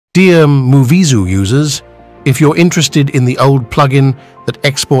Dear Muvizu users, if you're interested in the old plugin that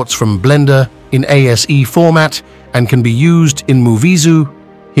exports from Blender in ASE format and can be used in Muvizu,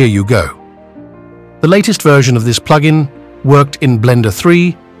 here you go. The latest version of this plugin worked in Blender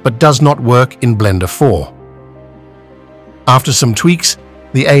 3 but does not work in Blender 4. After some tweaks,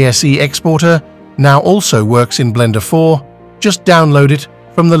 the ASE exporter now also works in Blender 4. Just download it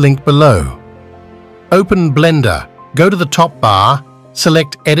from the link below. Open Blender, go to the top bar,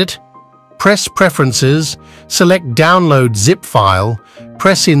 select Edit, press Preferences, select Download zip file,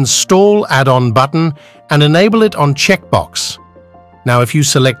 press Install add-on button and enable it on checkbox. Now if you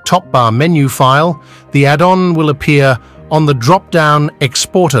select Top Bar Menu File, the add-on will appear on the drop-down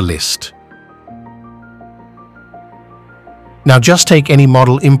Exporter list. Now just take any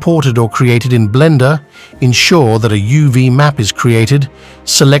model imported or created in Blender, ensure that a UV map is created,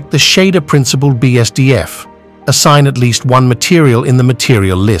 select the Shader Principle BSDF, assign at least one material in the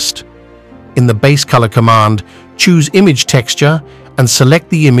material list. In the base color command, choose Image Texture and select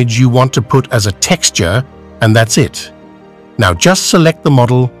the image you want to put as a texture, and that's it. Now just select the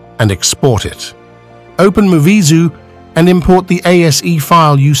model and export it. Open Muvizu and import the ASE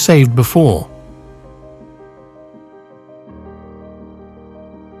file you saved before.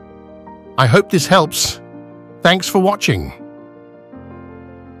 I hope this helps. Thanks for watching.